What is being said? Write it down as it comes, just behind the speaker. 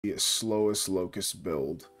the slowest Locus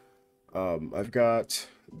build. I've got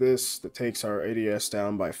this that takes our ADS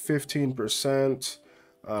down by 15%.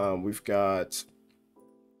 We've got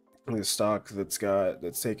the stock that's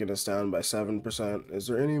taken us down by 7%. Is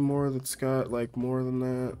there any more that's got like more than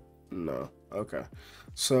that? No. Okay.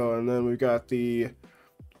 So, and then we've got the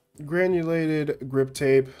granulated grip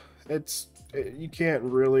tape. You can't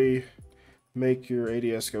really make your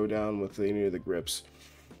ADS go down with any of the grips.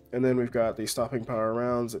 And then we've got the stopping power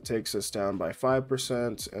rounds. It takes us down by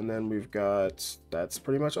 5%. And then we've got, that's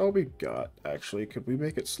pretty much all we got, actually. Could we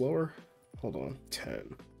make it slower? Hold on,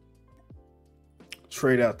 10.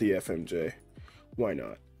 Trade out the FMJ. Why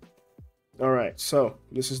not? All right, so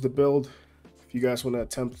this is the build. If you guys want to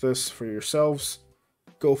attempt this for yourselves,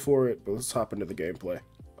 go for it, but let's hop into the gameplay.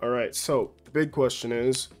 All right, so the big question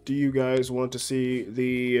is, do you guys want to see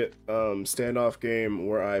the standoff game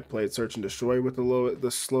where I played Search and Destroy with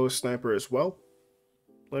the slowest sniper as well?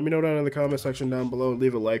 Let me know down in the comment section down below.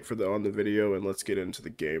 Leave a like on the video, and let's get into the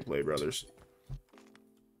gameplay, brothers.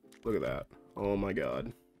 Look at that. Oh my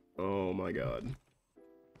god. Oh my god.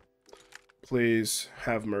 Please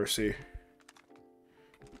have mercy.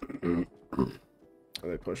 Are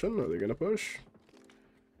they pushing? Are they gonna push?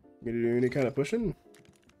 Gonna do any kind of pushing?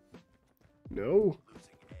 No.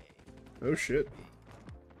 Oh shit.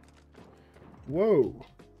 Whoa.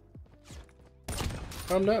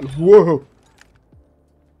 I'm not. Whoa.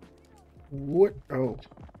 What? Oh.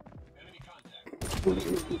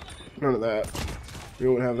 None of that. We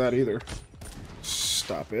don't have that either.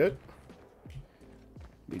 Stop it.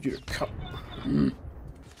 Need you to come.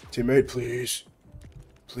 Teammate, please.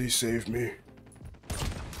 Please save me.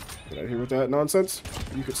 Get out of here with that nonsense.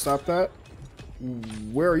 You could stop that.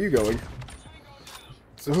 Where are you going?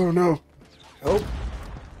 Oh no. Help.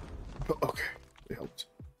 Oh, okay. It helped.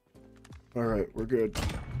 Alright, we're good.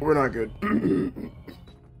 We're not good.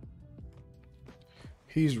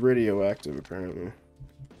 He's radioactive, apparently.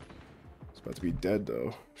 He's about to be dead,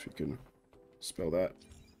 though. If you can spell that.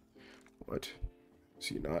 What? Is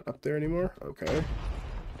he not up there anymore? Okay.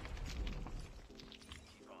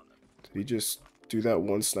 Did he just do that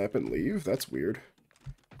one snipe and leave? That's weird.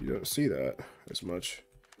 You don't see that as much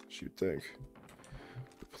as you'd think.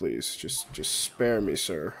 But please, just spare me,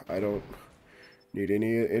 sir. I don't need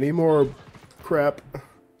any more crap.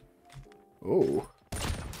 Oh.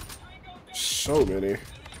 So many.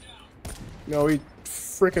 No, he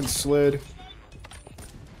frickin' slid.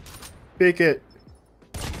 Pick it.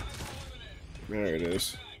 There it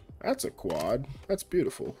is. That's a quad. That's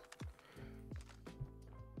beautiful.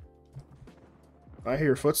 I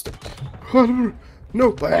hear footsteps.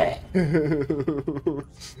 No. Damn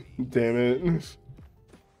it.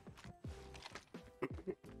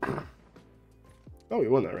 Oh, we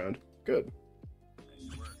won that round. Good.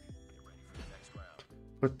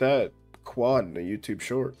 Put that quad in a YouTube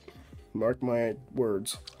short. Mark my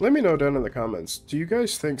words. Let me know down in the comments. Do you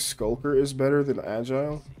guys think Skulker is better than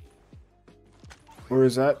Agile? Or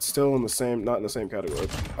is that still in the same, not in the same category?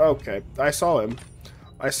 Okay, I saw him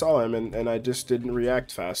and I just didn't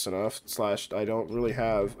react fast enough. / I don't really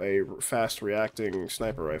have a fast reacting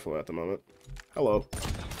sniper rifle at the moment. Hello.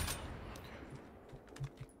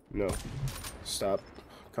 No. Stop.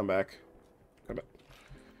 Come back. Come back.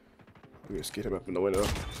 Let me just get him up in the window.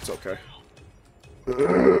 It's okay.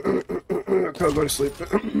 Can't go to sleep.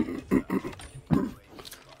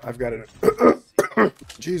 I've got it.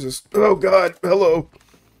 Jesus. Oh god. Hello.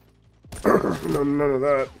 No, none of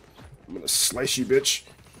that. I'm gonna slice you, bitch.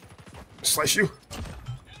 Slice you.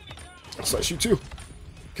 I'll slice you too.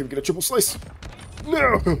 Can we get a triple slice?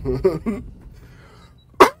 No!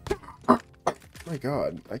 My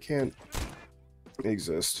god, I can't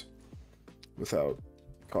exist without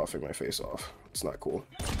coughing my face off. It's not cool.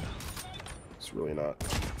 It's really not.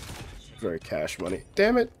 Very cash money.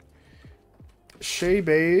 Damn it!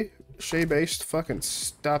 Shea-based, fucking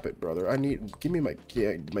stop it, brother. give me my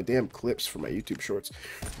damn clips for my YouTube shorts.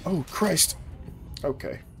 Oh, Christ.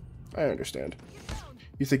 Okay, I understand.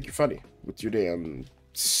 You think you're funny with your damn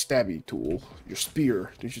stabby tool, your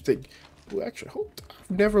spear. Did you think, well, actually, hold on.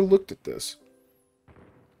 I've never looked at this.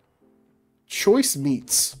 Choice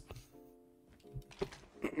meats.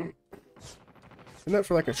 Isn't that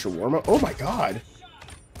for like a shawarma? Oh my god.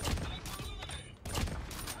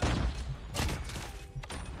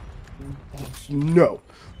 No.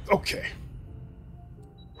 Okay.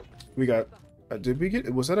 We got... did we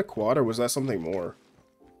get... was that a quad or was that something more?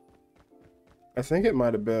 I think it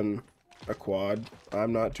might have been a quad.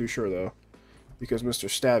 I'm not too sure, though. Because Mr.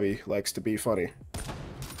 Stabby likes to be funny.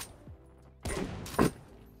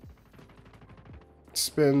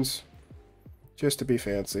 Spins. Just to be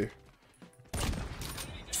fancy.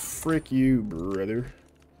 Frick you, brother.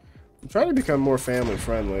 I'm trying to become more family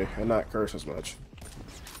friendly and not curse as much.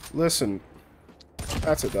 Listen,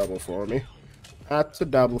 that's a double for me. That's a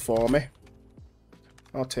double for me.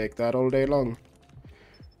 I'll take that all day long.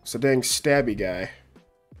 It's a dang stabby guy.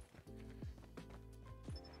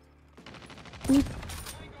 Boop.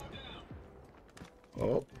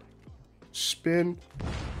 Oh. Spin.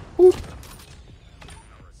 Boop.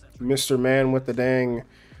 Mr. Man with the dang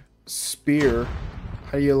spear.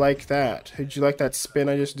 How do you like that? Did you like that spin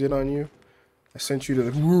I just did on you? I sent you to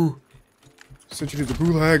the woo. Sent you to the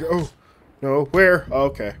gulag. Oh, no, where? Oh,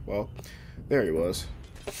 okay, well, there he was.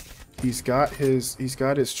 He's got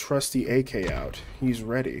his trusty AK out. He's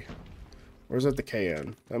ready. Or is that the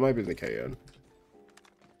KN? That might be the KN.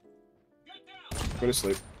 Go to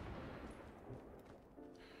sleep.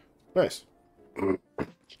 Nice.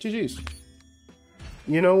 GG's.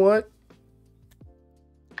 You know what?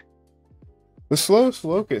 The slowest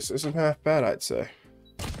Locus isn't half bad, I'd say.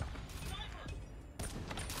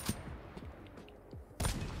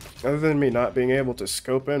 Other than me not being able to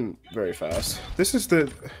scope in very fast. This is the...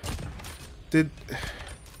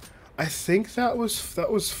 I think that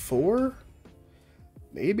was 4?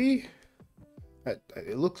 Maybe?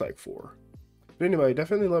 It looked like 4. But anyway,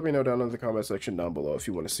 definitely let me know down in the comment section down below if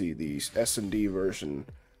you want to see the S&D version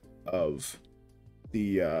of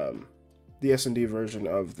the S&D version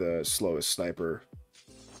of the slowest sniper.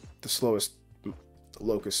 The slowest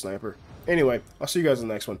Locus sniper. Anyway, I'll see you guys in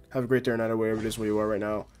the next one. Have a great day or night or wherever it is where you are right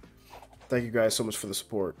now. Thank you guys so much for the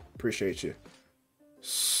support. Appreciate you.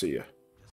 See ya.